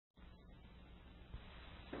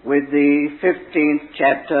with the 15th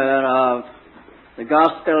chapter of the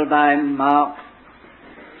Gospel by Mark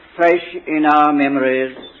fresh in our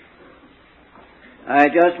memories, I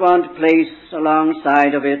just want to place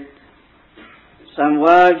alongside of it some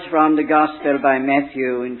words from the Gospel by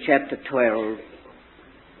Matthew in chapter 12.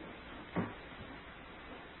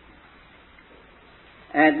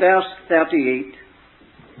 At verse 38,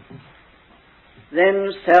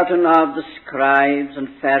 "Then certain of the scribes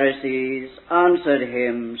and Pharisees answered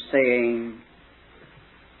him, saying,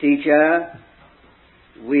 Teacher,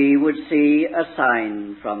 we would see a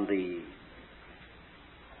sign from thee.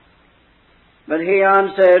 But he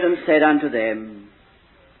answered and said unto them,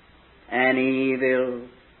 An evil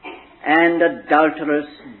and adulterous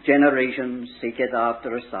generation seeketh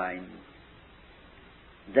after a sign.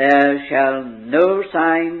 There shall no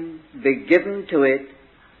sign be given to it,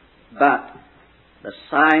 but the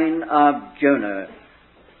sign of Jonah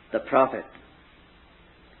the prophet.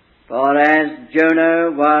 For as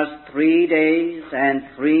Jonah was 3 days and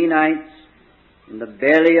 3 nights in the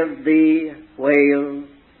belly of the whale,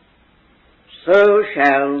 so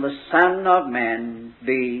shall the Son of Man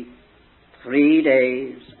be 3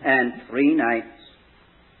 days and 3 nights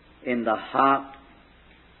in the heart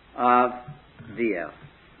of the earth."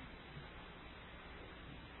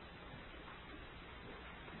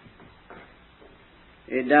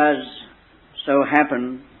 It does so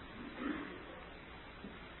happen,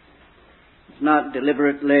 it's not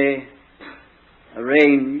deliberately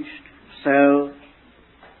arranged, so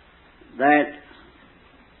that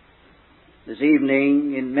this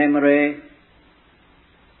evening in memory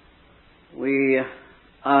we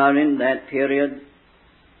are in that period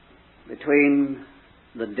between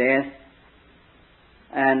the death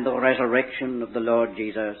and the resurrection of the Lord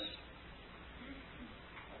Jesus,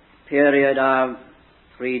 period of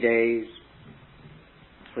 3 days,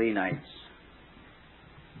 3 nights.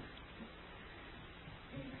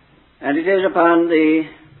 And it is upon the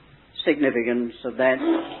significance of that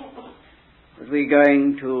we're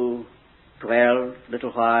going to dwell a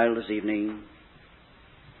little while this evening,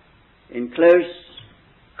 in close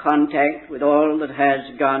contact with all that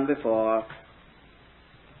has gone before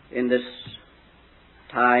in this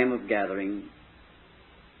time of gathering.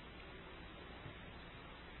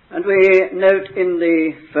 And we note in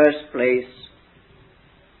the first place,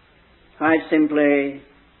 quite simply,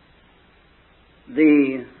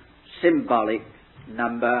 the symbolic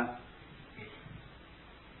number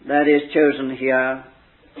that is chosen here,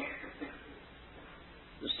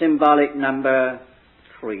 the symbolic number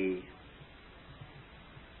 3.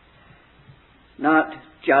 Not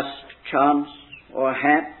just chance or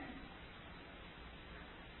hap,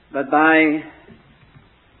 but by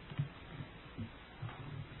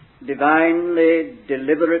divinely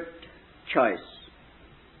deliberate choice,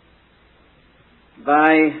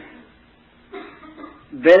 by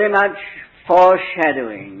very much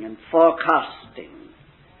foreshadowing and forecasting,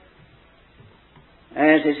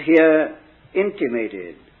 as is here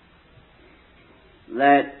intimated,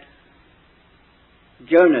 that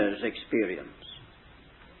Jonah's experience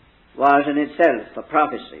was in itself a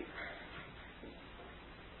prophecy.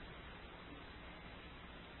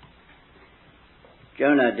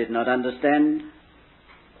 Jonah did not understand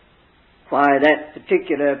why that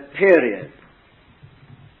particular period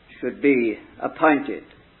should be appointed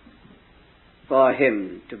for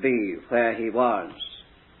him to be where he was,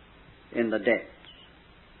 in the depths,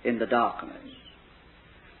 in the darkness.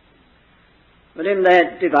 But in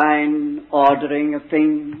that divine ordering of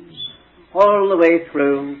things, all the way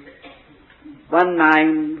through, one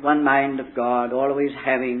mind of God, always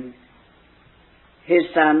having His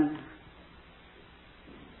Son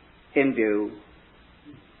in view.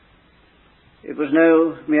 It was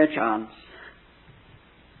no mere chance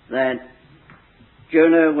that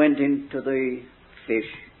Jonah went into the fish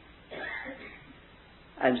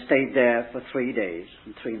and stayed there for 3 days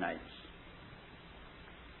and 3 nights.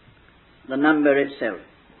 The number itself,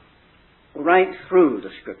 right through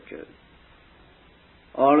the Scripture,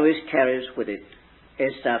 always carries with it a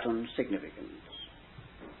certain significance.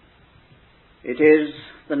 It is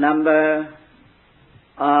the number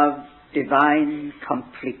of divine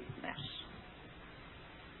completeness.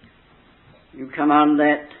 You come on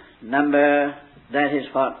that number, that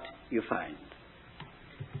is what you find.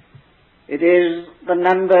 It is the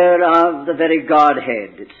number of the very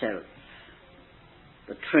Godhead itself,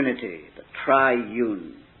 the Trinity, the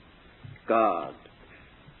triune God,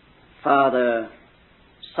 Father,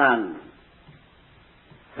 Son,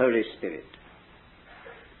 Holy Spirit,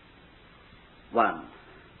 one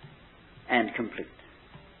and complete.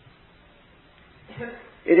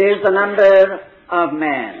 It is the number of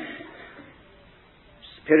man,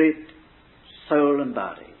 spirit, soul, and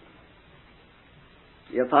body.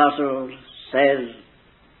 The apostle says,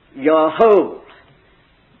 your whole,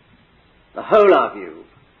 the whole of you,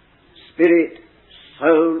 spirit,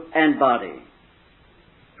 soul, and body,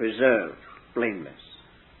 preserved blameless.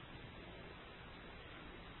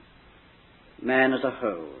 Man as a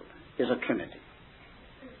whole is a trinity.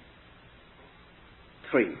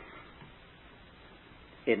 3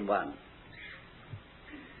 in 1.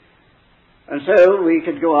 And so we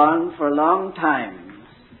could go on for a long time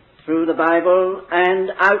through the Bible and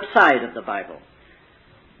outside of the Bible,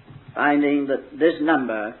 finding that this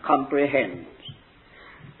number comprehends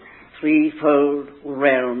threefold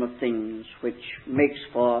realm of things which makes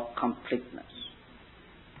for completeness.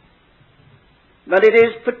 But it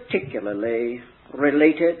is particularly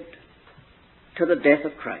related to the death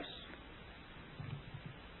of Christ.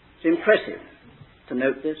 It's impressive to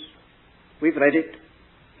note this. We've read it.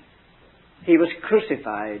 He was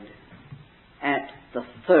crucified at the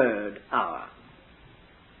 3rd hour.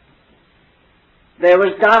 There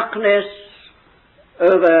was darkness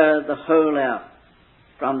over the whole earth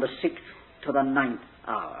from the 6th to the 9th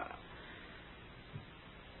hour.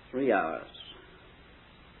 3 hours.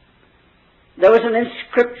 There was an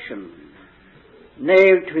inscription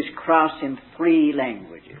nailed to his cross in 3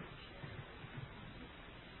 languages: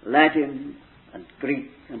 Latin and Greek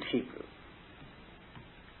and Hebrew.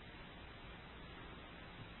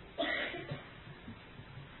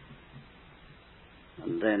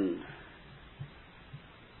 And then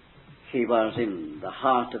he was in the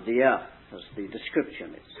heart of the earth, as the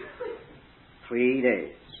description is. 3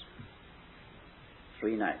 days,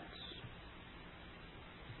 3 nights.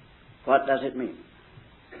 What does it mean?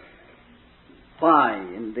 Why,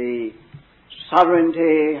 in the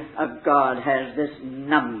sovereignty of God, has this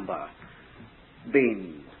number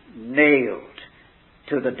been nailed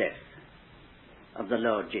to the death of the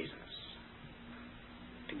Lord Jesus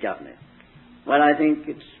to govern it? Well, I think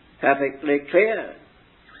it's perfectly clear.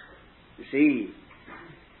 You see,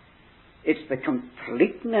 it's the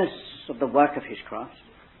completeness of the work of his cross,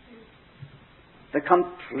 the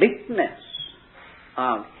completeness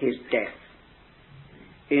of his death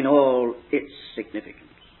in all its significance.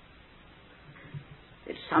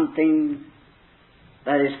 It's something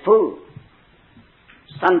that is full,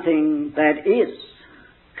 something that is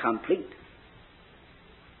complete.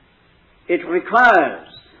 It requires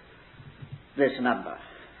this number.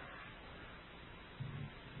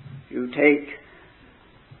 You take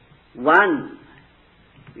 1,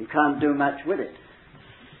 you can't do much with it.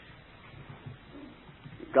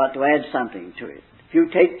 You've got to add something to it. If you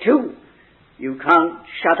take 2, you can't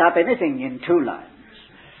shut up anything in 2 lines.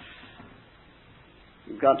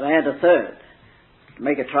 You've got to add a 3rd to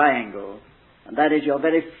make a triangle, and that is your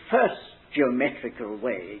very first geometrical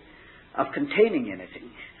way of containing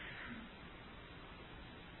anything.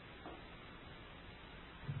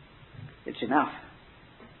 It's enough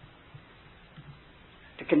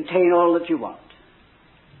to contain all that you want.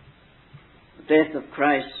 The death of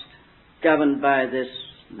Christ, governed by this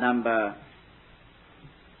number,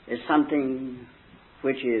 is something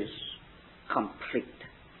which is complete.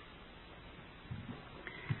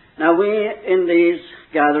 Now, we in these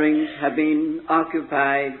gatherings have been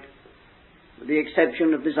occupied, with the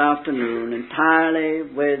exception of this afternoon, entirely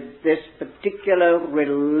with this particular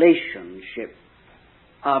relationship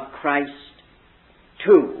of Christ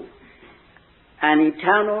to an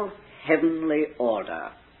eternal heavenly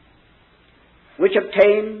order, which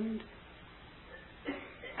obtained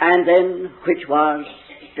and then which was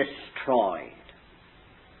destroyed,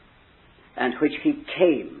 and which he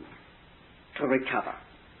came to recover.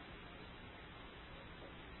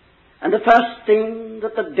 And the first thing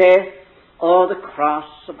that the death or the cross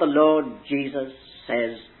of the Lord Jesus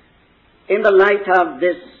says, in the light of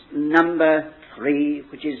this number 3,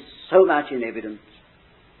 which is so much in evidence,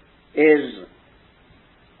 is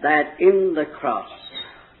that in the cross,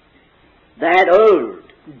 that old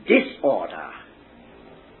disorder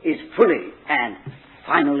is fully and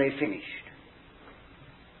finally finished.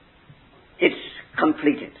 It's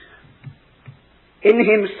completed in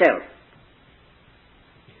himself.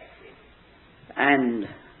 And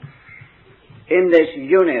in this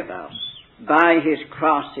universe, by his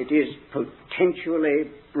cross, it is potentially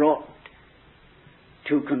brought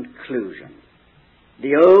to conclusion.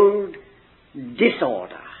 The old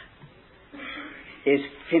disorder is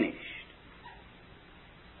finished.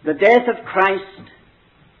 The death of Christ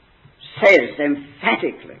says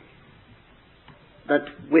emphatically that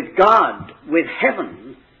with God, with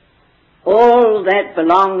heaven, all that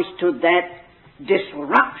belongs to that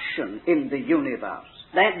disruption in the universe,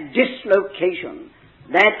 that dislocation,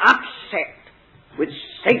 that upset which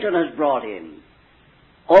Satan has brought in,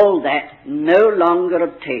 all that no longer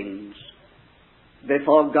obtains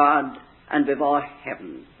before God and before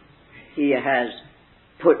heaven. He has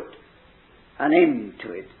put an end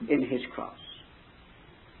to it in his cross.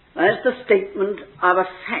 That's the statement of a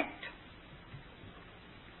fact.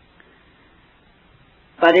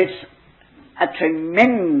 But it's a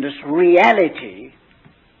tremendous reality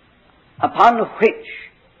upon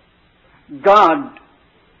which God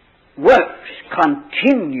works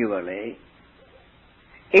continually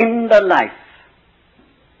in the life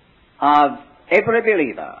of every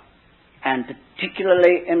believer, and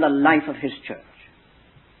particularly in the life of his church.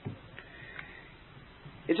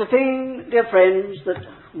 It's a thing, dear friends, that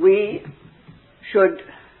we should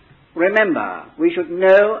remember, we should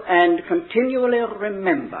know and continually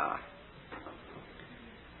remember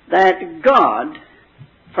that God,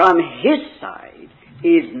 from his side,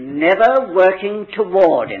 is never working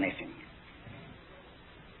toward anything.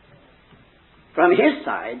 From his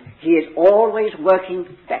side, he is always working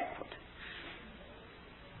backward.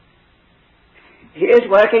 He is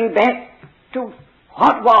working back to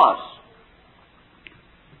what was,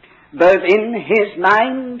 both in his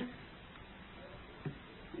mind,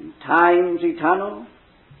 in times eternal,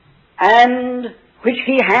 and which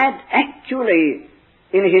he had actually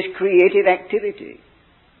in his creative activity.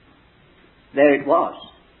 There it was.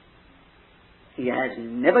 He has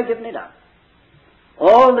never given it up.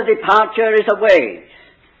 All the departure is away.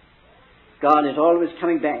 God is always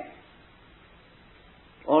coming back.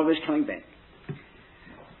 Always coming back.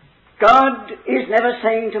 God is never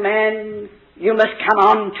saying to man, you must come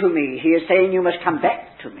on to me. He is saying you must come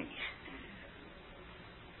back to me.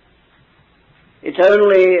 It's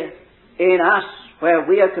only in us where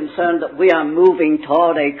we are concerned that we are moving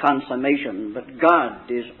toward a consummation, but God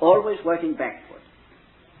is always working backward.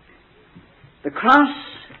 The cross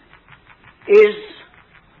is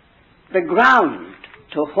the ground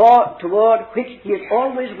toward which he is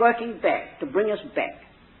always working back, to bring us back.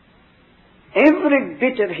 Every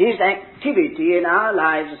bit of his activity in our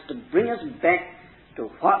lives is to bring us back to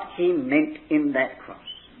what he meant in that cross.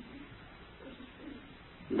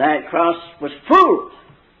 That cross was full,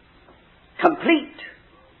 complete,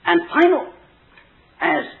 and final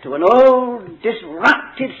as to an old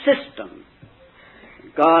disrupted system.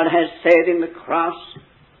 God has said in the cross,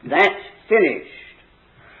 that's finished.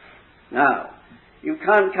 Now, you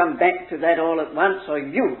can't come back to that all at once, or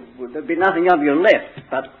there'll be nothing of you left,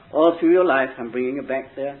 but all through your life I'm bringing you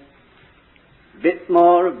back there. A bit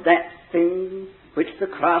more of that thing which the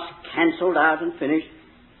cross cancelled out and finished.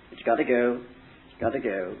 It's got to go. It's got to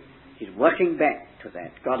go. He's working back to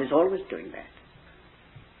that. God is always doing that.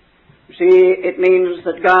 You see, it means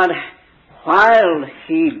that God, while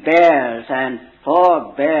he bears and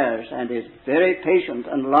forbears and is very patient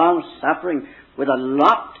and long-suffering with a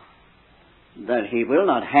lot that he will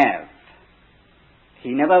not have, he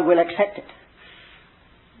never will accept it.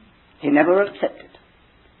 He never will accept it.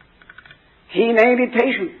 He may be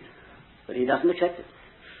patient, but he doesn't accept it.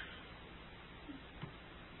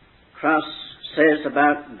 Cross says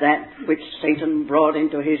about that which Satan brought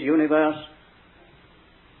into his universe,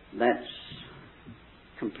 that's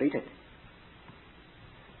completed.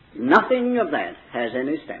 Nothing of that has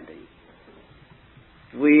any standing.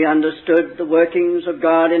 We understood the workings of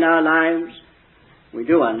God in our lives. We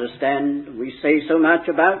do understand. We say so much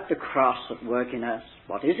about the cross at work in us.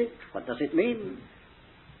 What is it? What does it mean?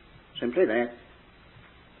 Simply that.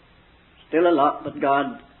 Still a lot that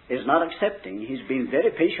God is not accepting. He's been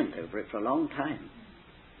very patient over it for a long time.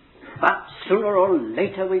 But sooner or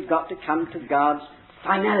later we've got to come to God's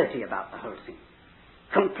finality about the whole thing.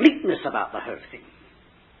 Completeness about the whole thing.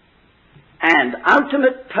 And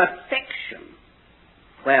ultimate perfection,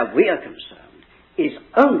 where we are concerned, is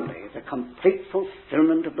only the complete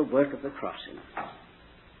fulfillment of the work of the cross in us.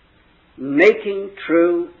 Making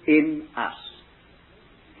true in us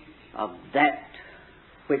of that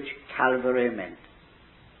which Calvary meant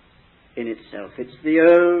in itself. It's the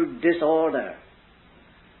old disorder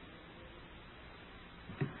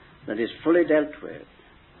that is fully dealt with.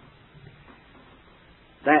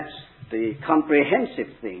 That's the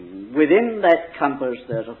comprehensive thing. Within that compass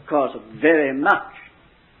there's, of course, very much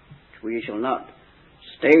which we shall not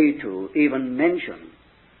stay to even mention.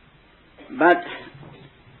 But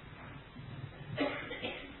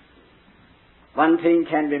one thing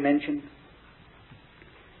can be mentioned.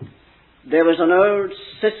 There was an old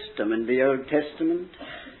system in the Old Testament,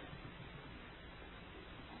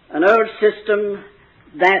 an old system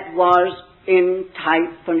that was in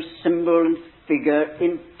type and symbol and figure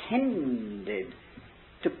intended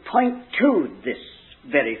to point to this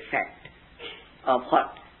very fact of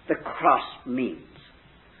what the cross means.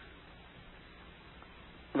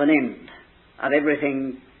 of an end of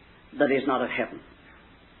everything that is not of heaven.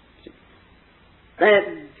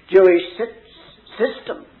 That Jewish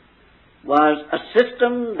system was a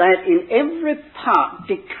system that in every part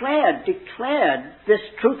declared this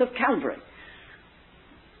truth of Calvary.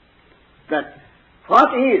 That what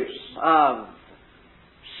is of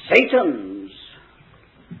Satan's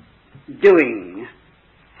doing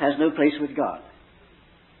has no place with God.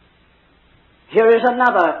 Here is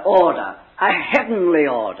another order, a heavenly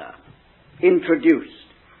order, introduced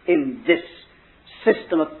in this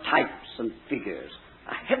system of types and figures.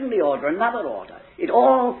 A heavenly order, another order. It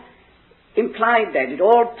all implied that, it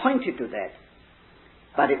all pointed to that.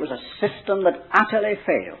 But it was a system that utterly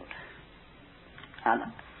failed. And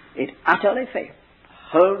it utterly failed.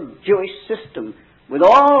 The whole Jewish system, with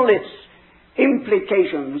all its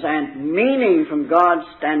implications and meaning from God's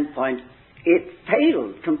standpoint, it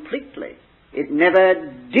failed completely. It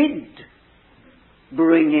never did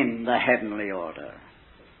bring in the heavenly order.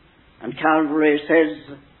 And Calvary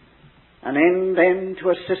says, an end then to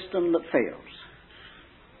a system that fails.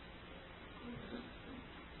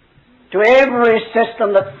 To every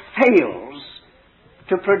system that fails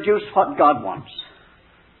to produce what God wants,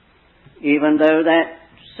 even though that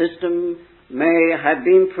system may have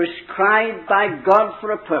been prescribed by God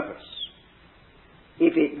for a purpose,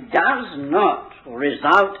 if it does not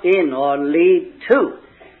result in or lead to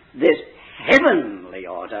this heavenly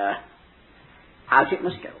order, out it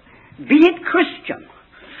must go. Be it Christian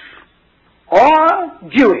or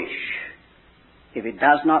Jewish, if it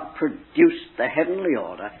does not produce the heavenly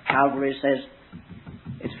order, Calvary says,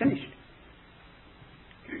 it's finished.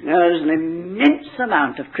 There's an immense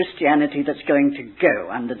amount of Christianity that's going to go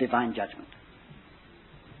under divine judgment.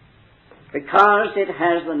 Because it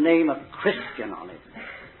has the name of Christian on it,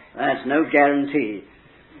 that's no guarantee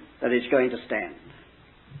that it's going to stand.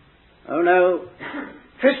 Oh no,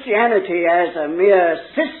 Christianity as a mere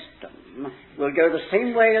system will go the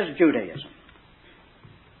same way as Judaism.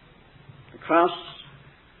 The cross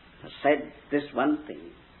has said this one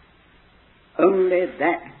thing: only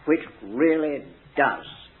that which really does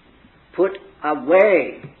put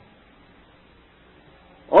away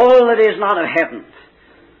all that is not of heaven,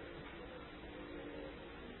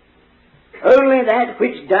 only that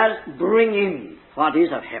which does bring in what is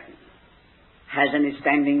of heaven, has any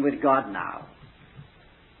standing with God now.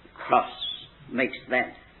 The cross makes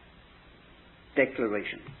that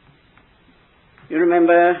declaration. You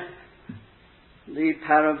remember the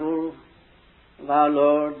parable of our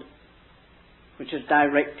Lord, which is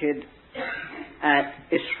directed at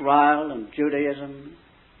Israel and Judaism.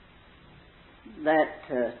 That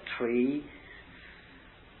tree,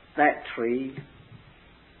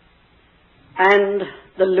 and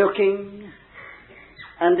the looking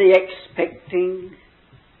and the expecting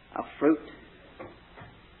of fruit,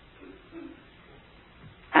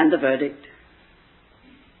 and the verdict.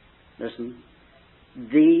 Listen,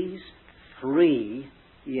 these 3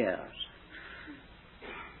 years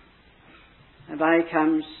have I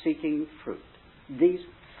come seeking fruit. These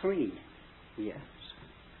 3 years.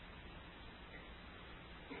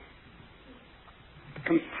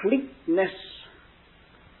 Completeness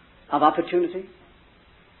of opportunity,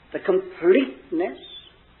 the completeness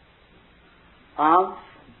of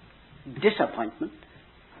disappointment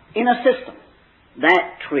in a system.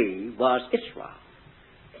 That tree was Israel.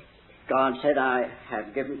 God said, I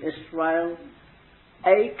have given Israel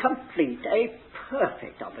a complete, a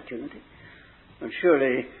perfect opportunity. And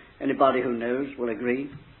surely anybody who knows will agree.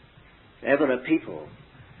 If ever a people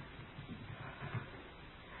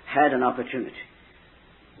had an opportunity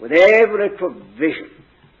with every provision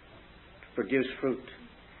to produce fruit,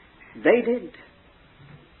 they did.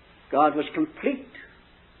 God was complete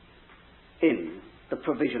in the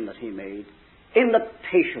provision that He made, in the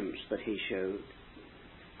patience that He showed.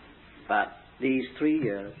 But these 3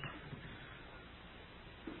 years,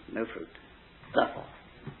 no fruit. Therefore,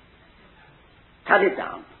 cut it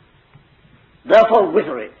down. Therefore,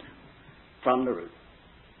 wither it from the root.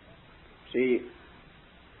 See,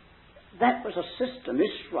 that was a system.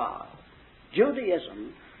 Israel,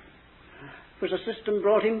 Judaism, was a system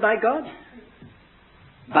brought in by God.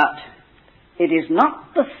 But it is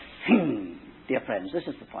not the thing, dear friends, this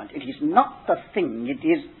is the point. It is not the thing, it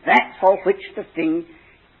is that for which the thing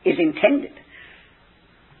is intended.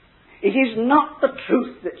 It is not the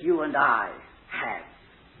truth that you and I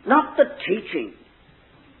have, not the teaching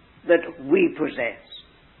that we possess,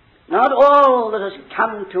 not all that has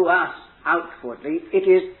come to us outwardly. It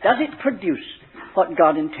is, does it produce what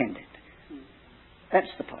God intended? That's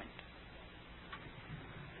the point.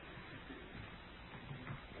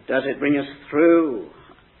 Does it bring us through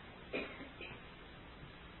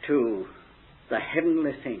to the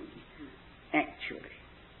heavenly thing, actually,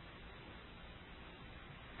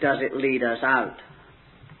 does it lead us out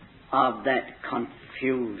of that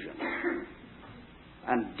confusion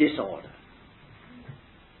and disorder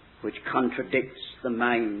which contradicts the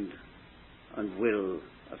mind and will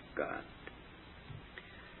of God.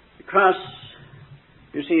 The cross,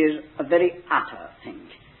 you see, is a very utter thing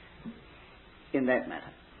in that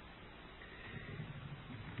matter.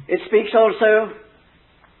 It speaks also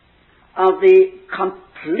of the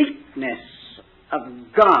completeness of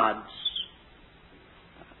God's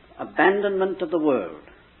abandonment of the world.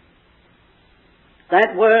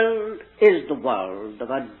 That world is the world of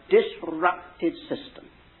a disrupted system,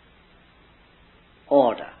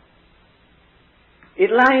 order. It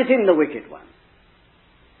lieth in the wicked one.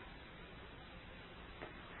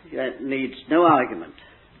 That needs no argument.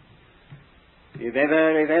 If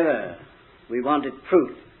ever we wanted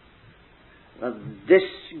proof of this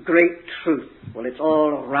great truth, well, it's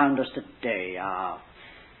all around us today. Our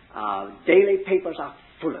daily papers are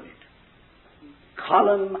full of it.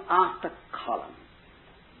 Column after column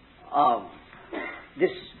of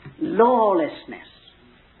this lawlessness,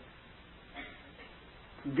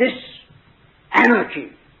 this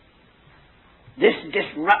anarchy, this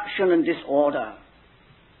disruption and disorder.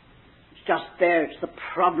 It's just there. It's the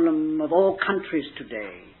problem of all countries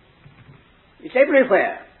today. It's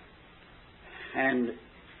everywhere. And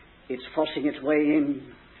it's forcing its way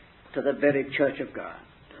in to the very church of God.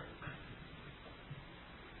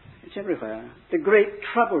 It's everywhere. The great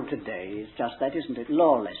trouble today is just that, isn't it?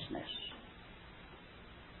 Lawlessness.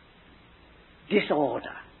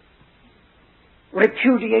 Disorder.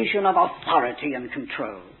 Repudiation of authority and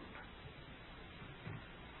control.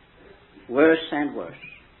 Worse and worse.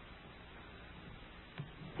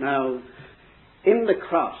 Now, in the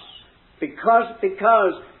cross, because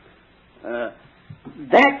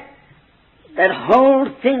that whole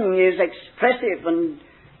thing is expressive and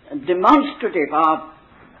demonstrative of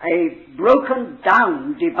a broken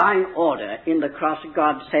down divine order in the cross,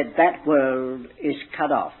 God said that world is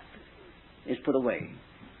cut off, is put away.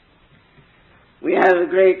 We have a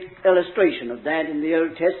great illustration of that in the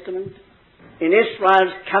Old Testament, in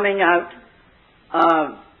Israel's coming out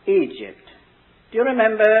of Egypt. Do you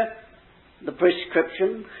remember the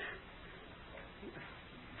prescription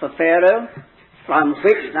for Pharaoh, from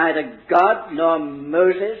which neither God nor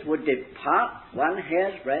Moses would depart one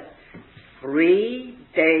hair's breadth, 3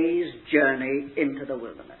 days' journey into the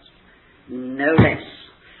wilderness? No less.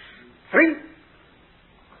 3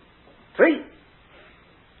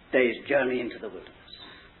 days' journey into the wilderness.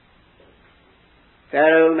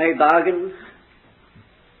 Pharaoh may bargain,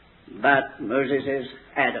 but Moses is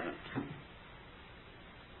adamant.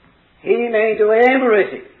 He may do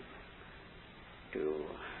everything to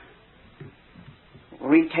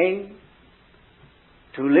retain,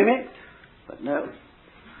 to limit, but no.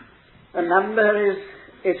 The number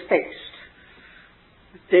is fixed,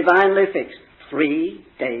 divinely fixed. 3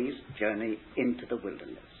 days' journey into the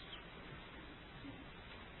wilderness.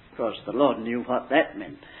 Of course, the Lord knew what that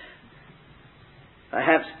meant.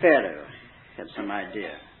 Perhaps Pharaoh had some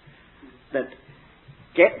idea that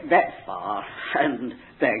get that far and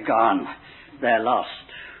they're gone, they're lost,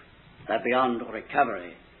 they're beyond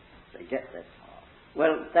recovery. They get that far.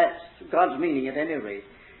 Well, that's God's meaning at any rate.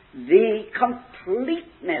 The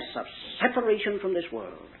completeness of separation from this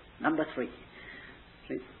world. Number 3.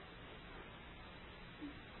 See?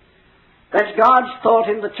 That's God's thought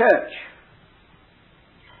in the church.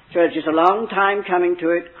 Church is a long time coming to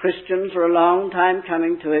it. Christians are a long time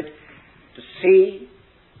coming to it, to see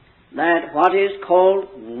that what is called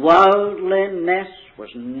worldliness was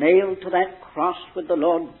nailed to that cross with the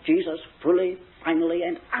Lord Jesus fully, finally,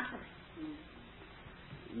 and utterly.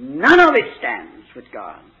 None of it stands with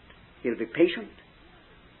God. He'll be patient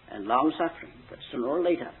and long-suffering, but sooner or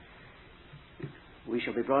later we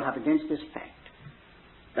shall be brought up against this fact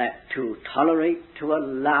that to tolerate, to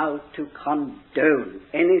allow, to condone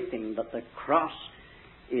anything that the cross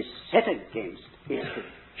is set against is to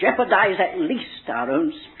jeopardize at least our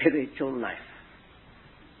own spiritual life.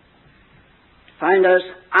 To find us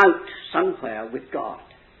out somewhere with God,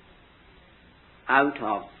 out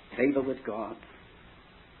of favor with God.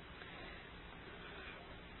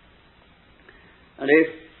 And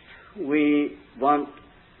if we want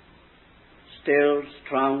still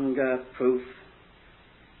stronger proof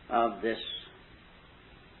of this,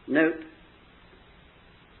 note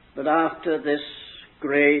that after this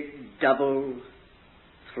great double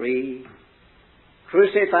 3,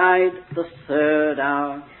 crucified the 3rd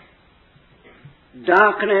hour,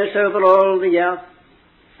 darkness over all the earth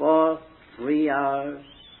for 3 hours,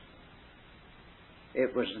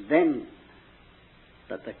 It was then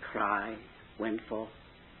that the cry went forth,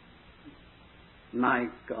 my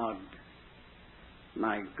God,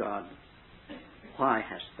 why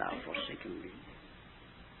hast thou forsaken me?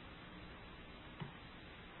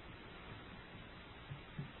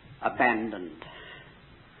 Abandoned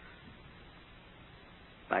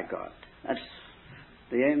by God. That's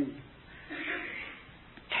the end.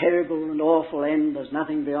 Terrible and awful end. There's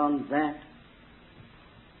nothing beyond that.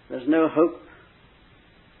 There's no hope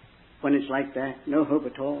when it's like that. No hope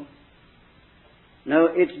at all. No,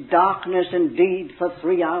 it's darkness indeed for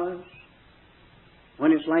 3 hours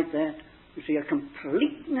when it's like that. You see a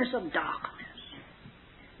completeness of darkness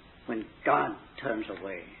when God turns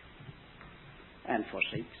away and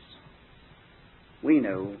forsakes. We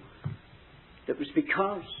know that it was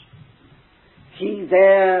because He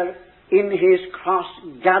there in His cross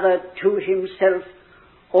gathered to Himself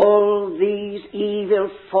all these evil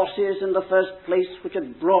forces in the first place which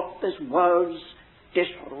had brought this world's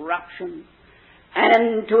disruption,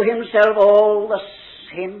 and to Himself all the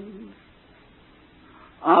sin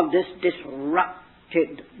of this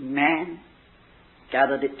disrupted man,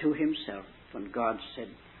 gathered it to Himself, and God said,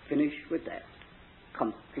 finish with that,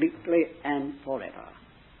 completely and forever,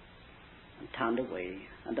 and turned away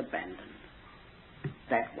and abandoned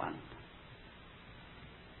that one.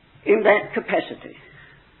 In that capacity,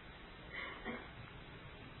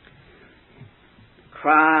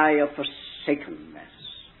 cry of forsakenness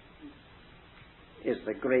is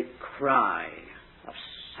the great cry of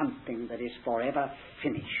something that is forever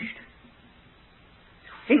finished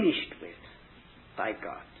with by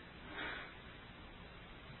God.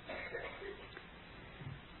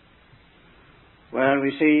 Well,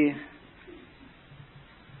 we see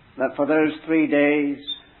that for those 3 days,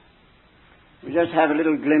 we just have a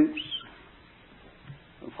little glimpse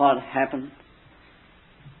of what happened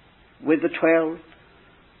with the 12,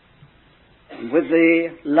 and with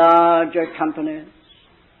the larger companies.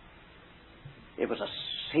 It was a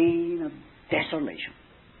scene of desolation.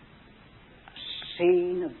 A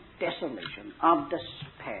scene of desolation, of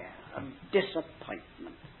despair, of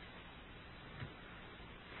disappointment.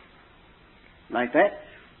 Like that,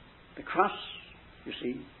 the cross, you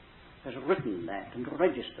see, has written that and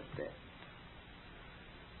registered that.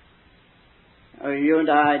 Oh, you and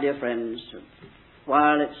I, dear friends,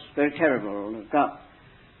 while it's very terrible, have got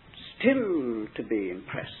still to be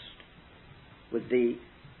impressed with the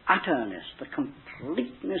utterness, the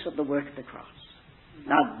completeness of the work of the cross.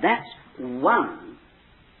 Now that's one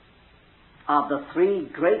of the 3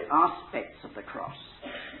 great aspects of the cross.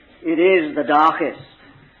 It is the darkest.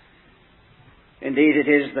 Indeed, it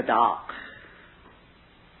is the dark.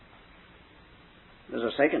 There's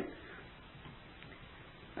a second.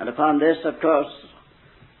 And upon this, of course,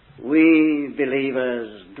 we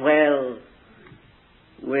believers dwell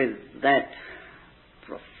with that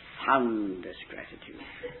profoundest gratitude.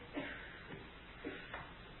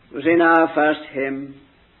 It was in our first hymn,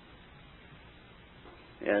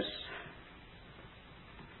 yes,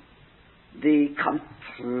 the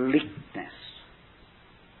completeness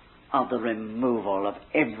of the removal of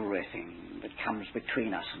everything that comes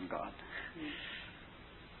between us and God.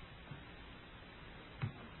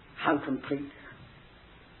 How complete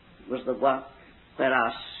was the work where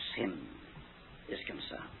our sin is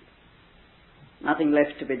concerned. Nothing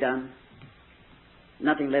left to be done.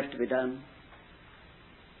 Nothing left to be done.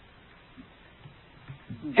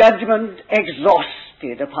 Judgment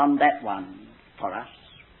exhausted upon that one for us.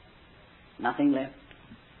 Nothing left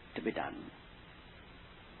to be done.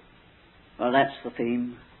 Well, that's the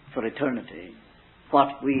theme for eternity.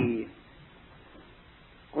 What we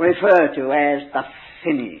refer to as the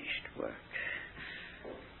finished work.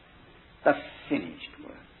 The finished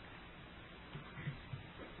work.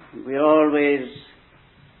 We always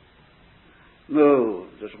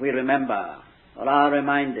moved as we remember or are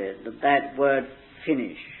reminded that that word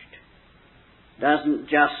finished doesn't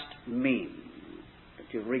just mean that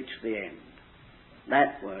you've reached the end.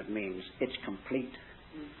 That word means it's complete.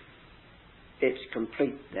 It's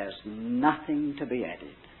complete. There's nothing to be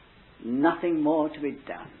added. Nothing more to be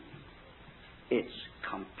done. It's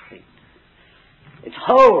complete. It's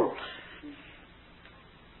whole.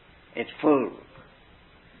 It's full.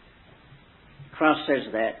 The cross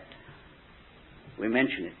says that. We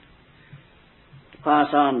mention it. To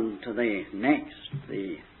pass on to the next,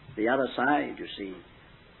 the other side, you see.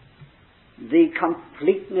 The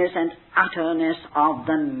completeness and utterness of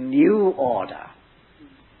the new order,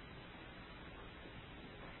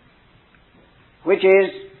 which is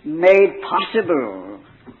made possible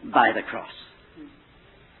by the cross.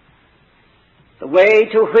 The way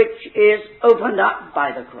to which is opened up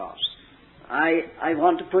by the cross. I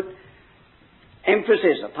want to put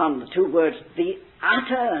emphasis upon the two words, the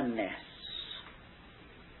utterness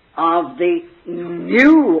of the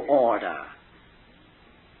new order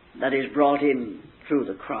that is brought in through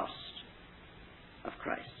the cross of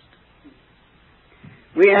Christ.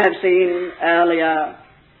 We have seen earlier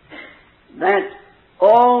that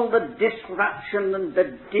all the disruption and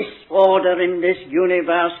the disorder in this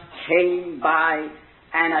universe came by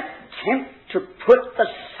an attempt to put the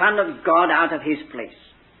Son of God out of his place,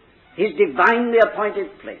 his divinely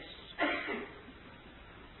appointed place.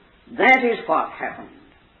 That is what happened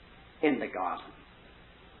in the garden.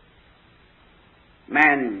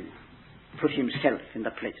 Man put himself in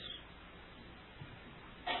the place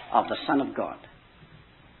of the Son of God.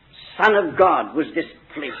 Son of God was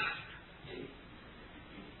displaced.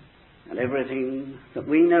 And everything that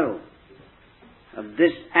we know of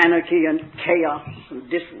this anarchy and chaos and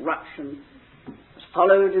disruption was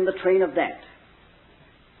followed in the train of that.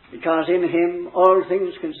 Because in him all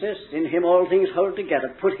things consist, in him all things hold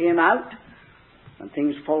together. Put him out and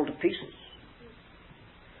things fall to pieces.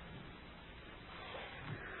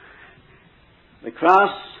 The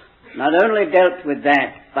cross not only dealt with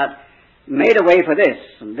that, but made a way for this.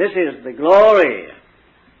 And this is the glory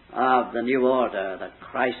of the new order, that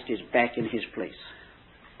Christ is back in his place.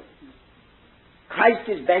 Christ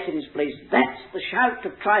is back in his place. That's the shout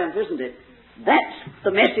of triumph, isn't it? That's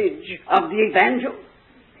the message of the evangel.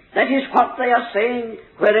 That is what they are saying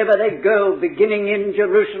wherever they go, beginning in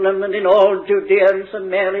Jerusalem and in all Judea and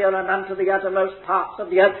Samaria and unto the uttermost parts of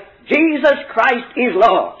the earth. Jesus Christ is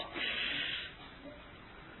Lord.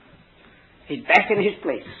 He's back in his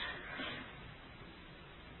place.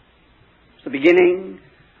 It's the beginning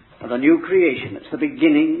of a new creation. It's the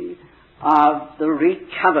beginning of the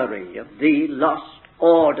recovery of the lost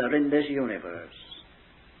order in this universe.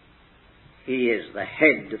 He is the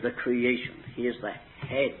head of the creation. He is the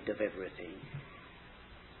head of everything.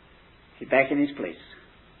 He's back in his place.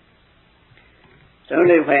 It's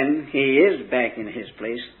only when he is back in his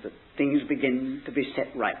place that things begin to be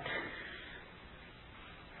set right.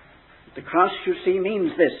 The cross, you see,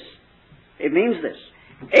 means this. It means this.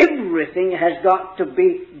 Everything has got to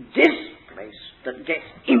be displaced that gets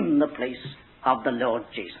in the place of the Lord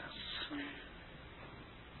Jesus.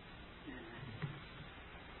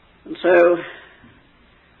 And so,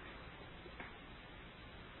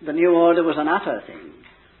 the new order was an utter thing,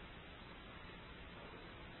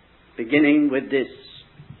 beginning with this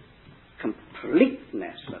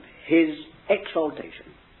completeness of his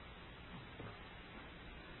exaltation.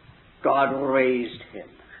 God raised him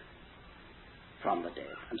from the dead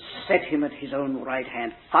and set him at his own right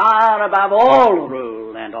hand, far above all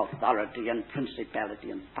rule and authority and principality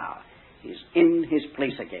and power. He's in his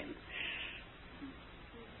place again.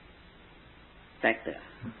 Back there.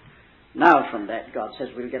 Now from that, God says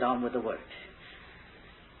we'll get on with the work.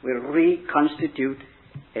 We'll reconstitute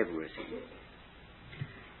everything.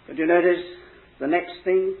 But you notice the next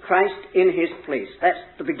thing, Christ in his place. That's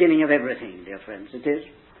the beginning of everything, dear friends. It is.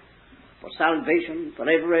 For salvation, for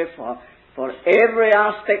every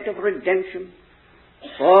aspect of redemption,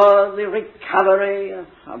 for the recovery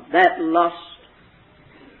of that lost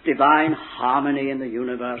divine harmony in the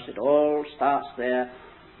universe. It all starts there.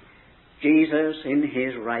 Jesus in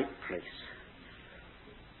his right place.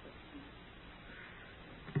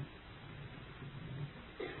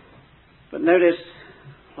 But notice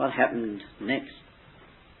what happened next.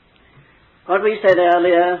 What we said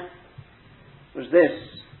earlier was this,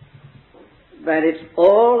 that it's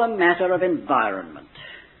all a matter of environment.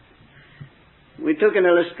 We took an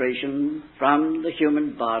illustration from the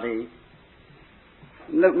human body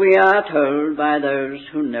that we are told by those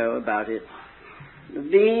who know about it,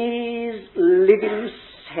 these living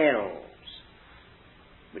cells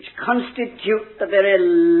which constitute the very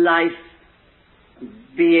life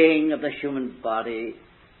being of the human body,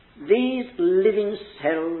 these living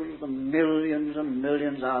cells, the millions and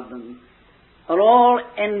millions of them, are all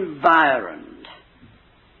environed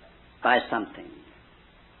by something.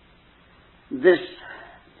 This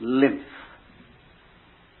lymph.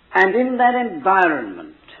 And in that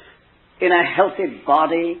environment, in a healthy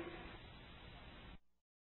body,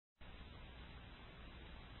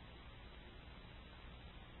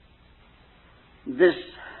 this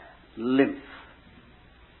lymph.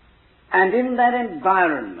 And in that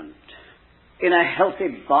environment, in a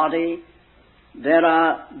healthy body, there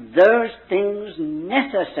are those things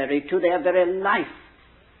necessary to their very life,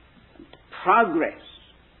 and progress,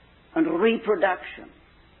 and reproduction.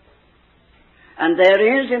 And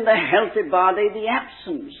there is in the healthy body the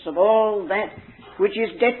absence of all that which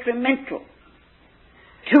is detrimental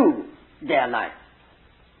to their life.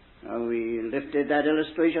 We lifted that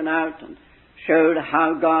illustration out and showed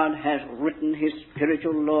how God has written His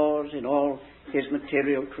spiritual laws in all His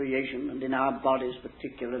material creation and in our bodies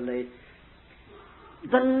particularly.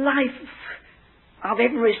 The life of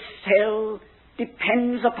every cell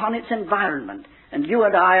depends upon its environment, and you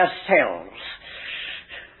and I are cells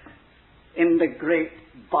in the great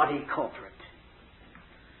body corporate.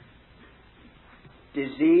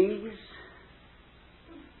 Disease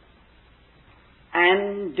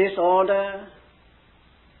and disorder,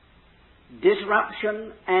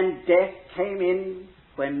 disruption and death came in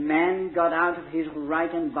when man got out of his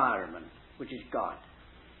right environment, which is God.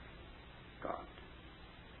 God.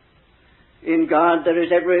 In God there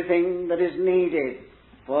is everything that is needed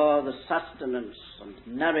for the sustenance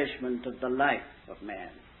and nourishment of the life of man.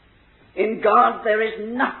 In God there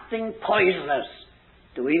is nothing poisonous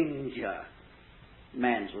to injure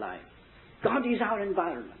man's life. God is our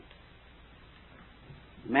environment.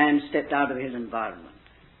 Man stepped out of his environment,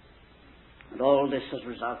 and all this has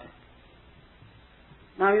resulted.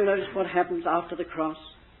 Now you notice what happens after the cross.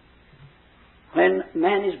 When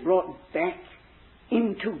man is brought back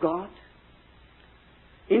into God,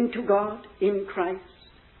 in Christ,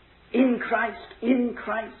 in Christ, in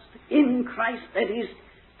Christ, in Christ, that is,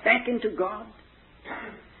 back into God.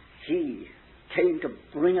 He came to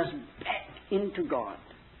bring us back into God.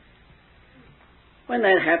 When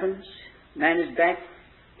that happens, man is back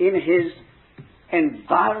in his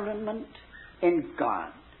environment in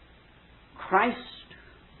God. Christ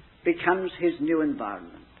becomes his new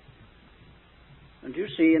environment. And you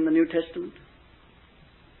see in the New Testament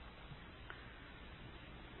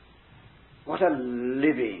what a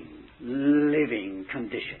living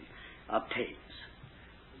condition obtains.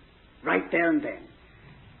 Right there and then.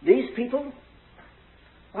 These people,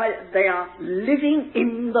 why, they are living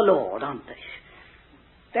in the Lord, aren't they?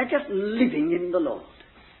 They're just living in the Lord.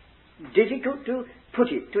 Difficult to put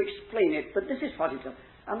it, to explain it, but this is what it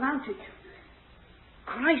amounted to.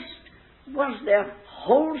 Christ was their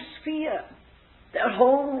whole sphere, their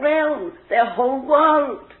whole realm, their whole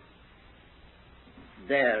world,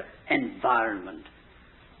 their environment.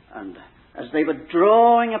 And as they were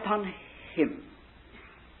drawing upon Him,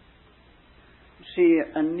 see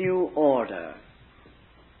a new order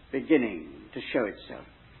beginning to show itself.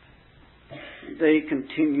 They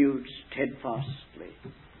continued steadfastly.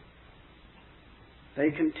 They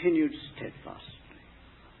continued steadfastly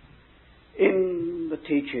in the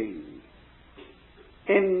teaching,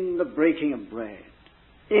 in the breaking of bread,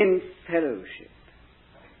 in fellowship,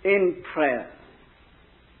 in prayer.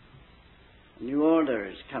 A new order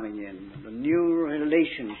is coming in, a new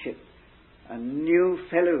relationship, a new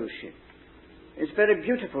fellowship. It's very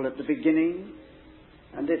beautiful at the beginning,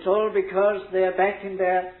 and it's all because they're back in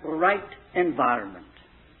their right environment.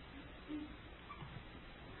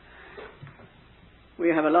 We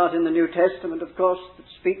have a lot in the New Testament, of course, that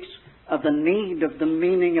speaks of the need of the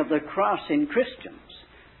meaning of the cross in Christians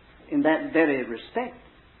in that very respect.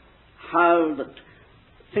 How that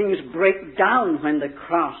things break down when the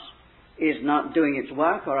cross is not doing its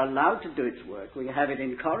work or allowed to do its work. We have it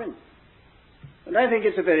in Corinth. And I think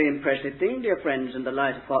it's a very impressive thing, dear friends, in the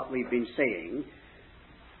light of what we've been saying,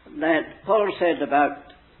 that Paul said about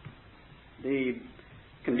the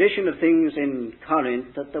condition of things in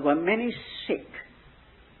Corinth, that there were many sick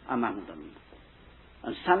among them,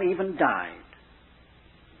 and some even died.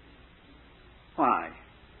 Why?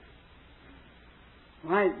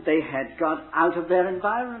 Why, they had got out of their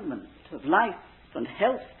environment of life and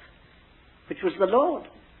health, which was the Lord.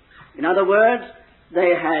 In other words, they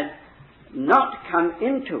had not come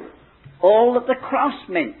into all that the cross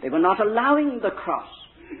meant. They were not allowing the cross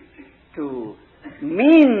to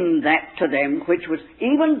mean that to them which was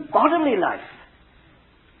even bodily life.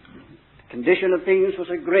 The condition of things was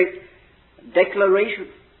a great declaration,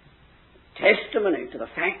 testimony to the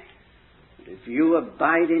fact that if you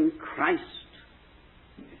abide in Christ,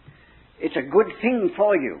 it's a good thing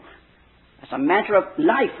for you. It's a matter of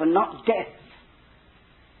life and not death.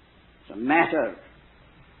 It's a matter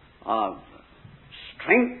of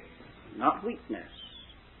strength, not weakness.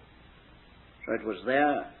 So it was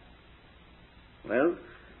there. Well,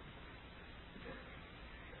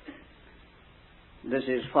 this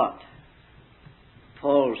is what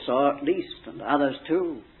Paul saw at least, and others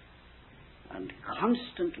too, and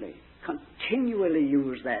constantly, continually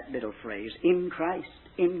use that little phrase, in Christ,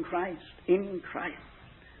 in Christ, in Christ.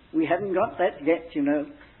 We haven't got that yet, you know,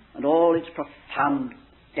 and all its profound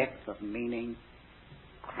depth of meaning.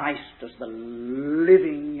 Christ as the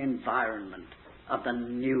living environment of the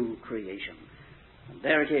new creation. And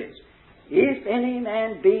there it is. If any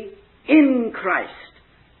man be in Christ,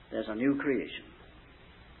 there's a new creation.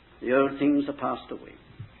 The old things are passed away.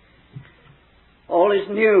 All is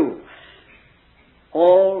new.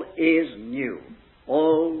 All is new.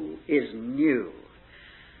 All is new.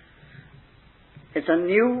 It's a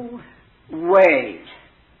new way.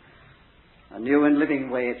 A new and living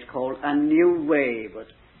way, it's called. A new way. But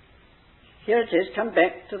here it is. Come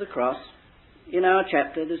back to the cross in our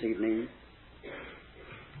chapter this evening.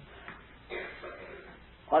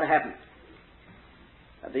 What happened?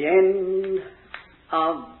 At the end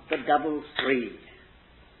of the double three,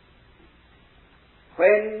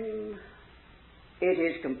 when it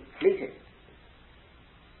is completed,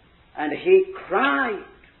 and he cried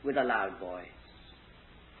with a loud voice,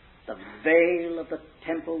 the veil of the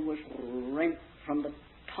temple was rent from the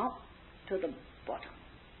top to the bottom.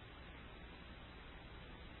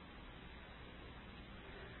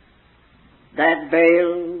 That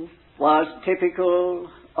veil was typical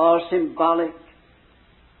or symbolic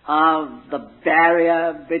of the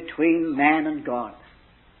barrier between man and God,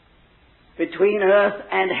 between earth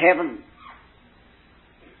and heaven.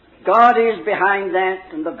 God is behind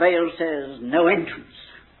that, and the veil says, no entrance.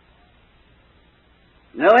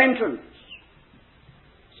 No entrance.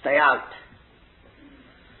 Stay out.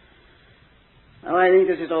 Now, I think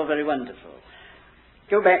this is all very wonderful.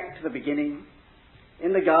 Go back to the beginning,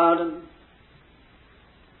 in the garden,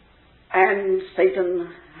 and Satan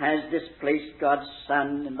has displaced God's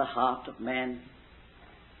Son in the heart of man.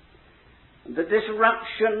 The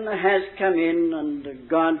disruption has come in, and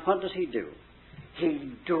God, what does he do?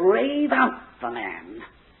 He drave out the man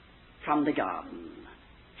from the garden.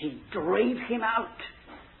 He drave him out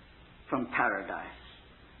from paradise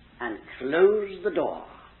and closed the door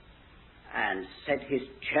and set his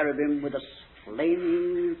cherubim with a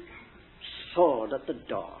flaming sword at the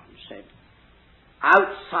door and said,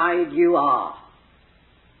 outside you are.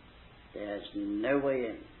 There's no way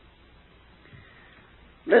in.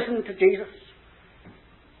 Listen to Jesus.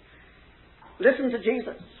 Listen to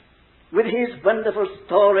Jesus with his wonderful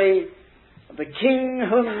story of the king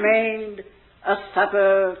who made a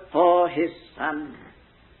supper for his son.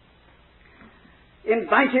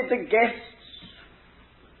 Invited the guests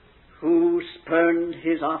who spurned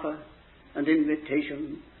his offer and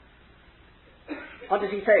invitation. What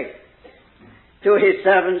does he say? To his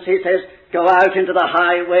servants he says, go out into the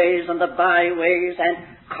highways and the byways and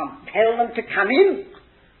compel them to come in,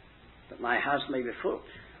 that my house may be full.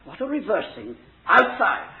 What a reversing.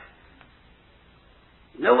 Outside.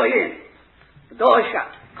 No way in. The door is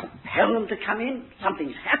shut. Compel them to come in.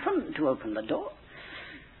 Something's happened to open the door.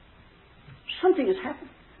 Something has happened.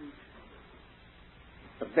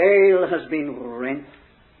 The veil has been rent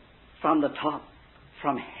from the top,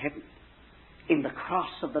 from heaven, in the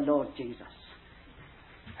cross of the Lord Jesus.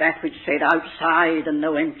 That which said outside and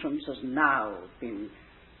no entrance has now been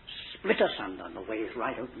split asunder, and the way is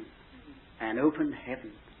right open. And open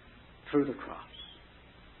heaven through the cross.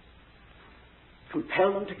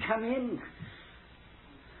 Compel them to come in.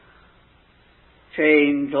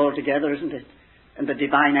 Change altogether, isn't it? And the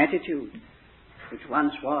divine attitude, which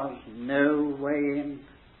once was no way in.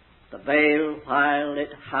 The veil, while it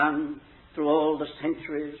hung through all the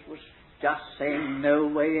centuries, was just saying no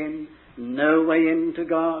way in, no way in to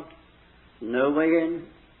God, no way in.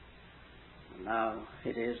 And now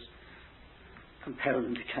it is, compel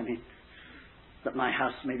them to come in, that my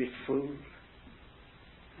house may be full.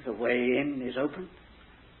 The way in is open.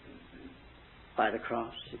 By the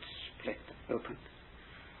cross, it's split open.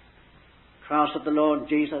 Cross of the Lord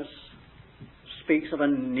Jesus speaks of a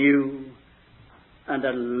new and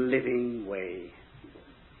a living way,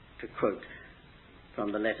 to quote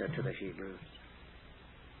from the letter to the Hebrews.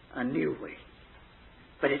 A new way.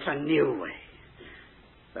 But it's a new way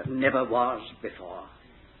that never was before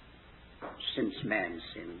since man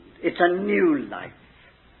sinned. It's a new life.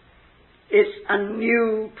 It's a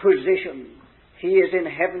new position. He is in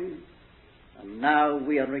heaven, and now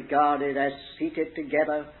we are regarded as seated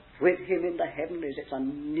together with him in the heavenlies. It's a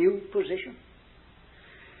new position.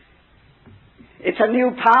 It's a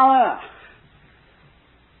new power.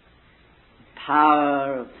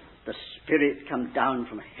 Power of the Spirit come down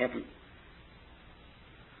from heaven.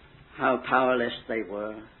 How powerless they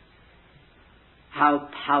were. How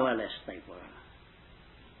powerless they were.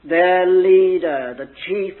 Their leader, the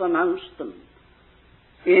chief amongst them,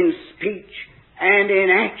 in speech and in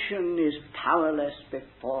action is powerless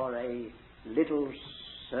before a little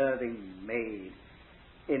serving maid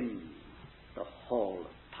in the hall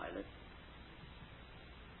of Pilate.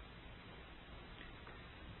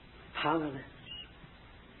 Powerless.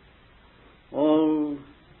 All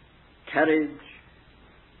courage,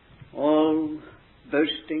 all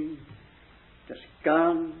boasting, just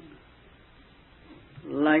gone.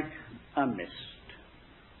 like a mist.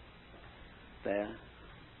 There.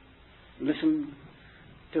 Listen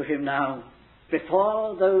to him now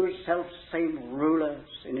before those self-same rulers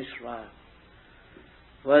in Israel.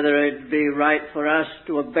 Whether it be right for us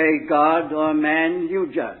to obey God or man,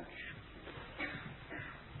 you judge.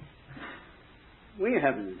 We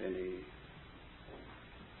haven't any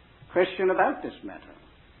question about this matter.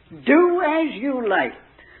 Do as you like.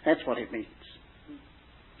 That's what it means.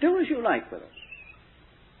 Do as you like with us.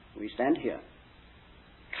 We stand here,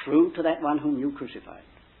 true to that one whom you crucified.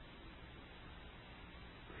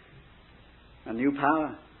 A new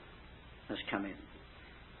power has come in.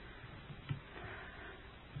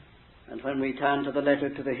 And when we turn to the letter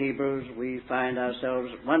to the Hebrews, we find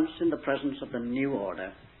ourselves once in the presence of the new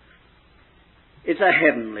order. It's a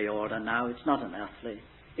heavenly order now, it's not an earthly.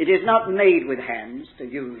 It is not made with hands, to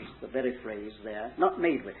use the very phrase there, not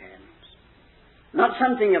made with hands. Not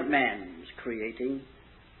something of man's creating.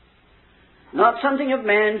 Not something of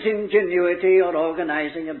man's ingenuity or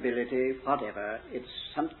organizing ability, whatever. It's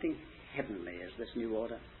something heavenly as this new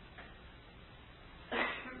order.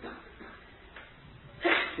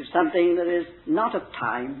 It is something that is not of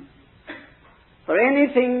time. For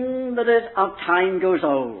anything that is of time goes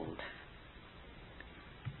old.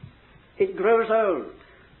 It grows old.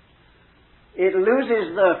 It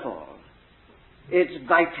loses, therefore, its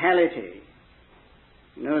vitality.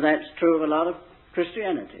 You know, that's true of a lot of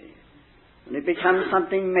Christianity. And it becomes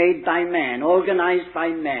something made by man, organized by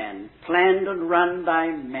man, planned and run by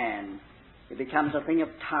man. It becomes a thing of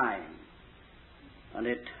time. And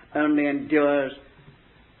it only endures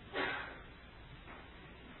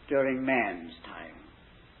during man's time.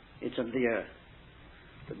 It's of the earth.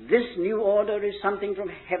 But this new order is something from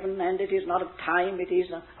heaven, and it is not of time, it is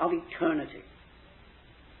of eternity.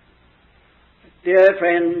 Dear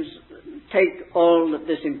friends, take all that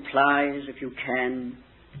this implies if you can.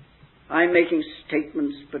 I'm making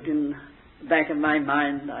statements, but in the back of my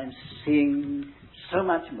mind I'm seeing so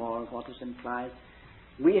much more of what is implied.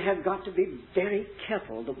 We have got to be very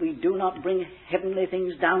careful that we do not bring heavenly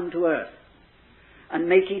things down to earth and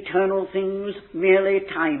make eternal things merely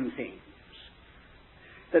time things.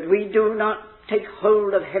 That we do not take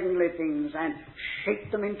hold of heavenly things and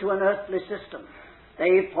shape them into an earthly system.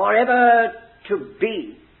 They forever to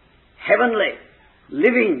be heavenly,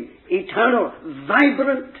 living, eternal,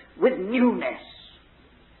 vibrant with newness.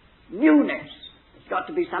 Newness. There's got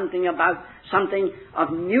to be something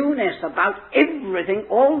of newness about everything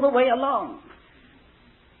all the way along.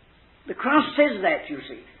 The cross says that, you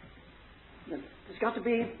see. There's got to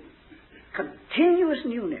be continuous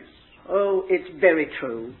newness. Oh, it's very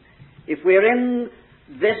true. If we're in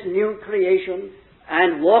this new creation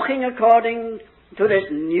and walking according to this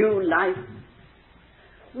new life,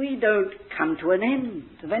 we don't come to an end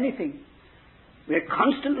of anything. We're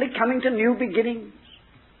constantly coming to new beginnings,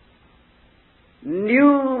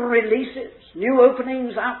 new releases, new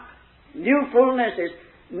openings up, new fullnesses.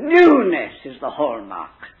 Newness is the hallmark.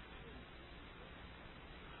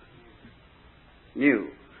 New.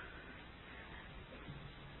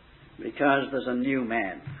 Because there's a new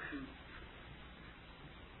man.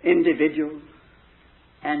 Individual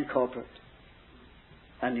and corporate.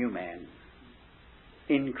 A new man.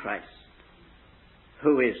 In Christ.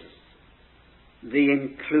 Who is the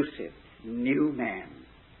inclusive new man.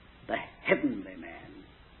 The heavenly man.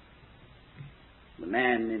 The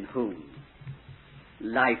man in whom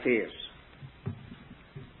life is.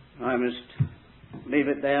 I must leave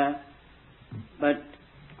it there. But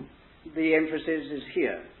the emphasis is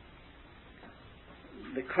here.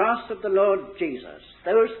 The cross of the Lord Jesus,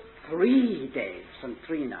 those 3 days and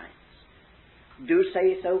 3 nights, do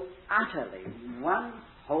say so utterly. One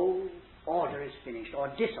whole order is finished, or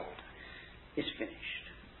disorder is finished.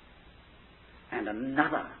 And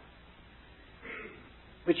another,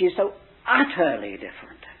 which is so utterly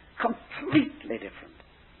different, completely different,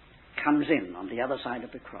 comes in on the other side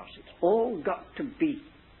of the cross. It's all got to be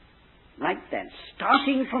like that,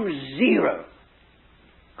 starting from zero,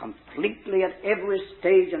 completely at every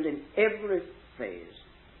stage and in every phase,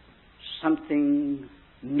 something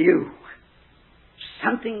new.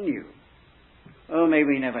 Something new. Oh, may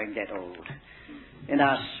we never get old in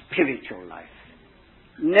our spiritual life.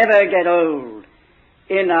 Never get old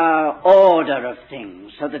in our order of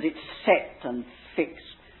things so that it's set and fixed.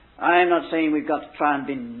 I'm not saying we've got to try and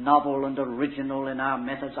be novel and original in our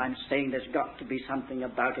methods. I'm saying there's got to be something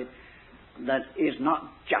about it that is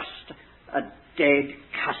not just a dead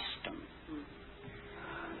custom,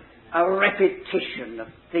 a repetition of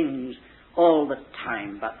things all the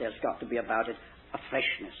time, but there's got to be about it a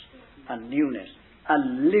freshness, a newness, a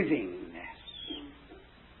livingness.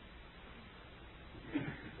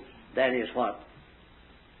 That is what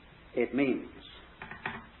it means,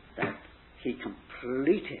 that he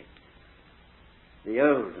completed the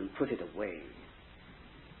old and put it away,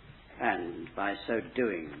 and by so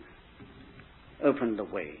doing opened the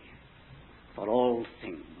way for all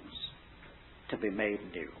things to be made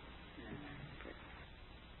new.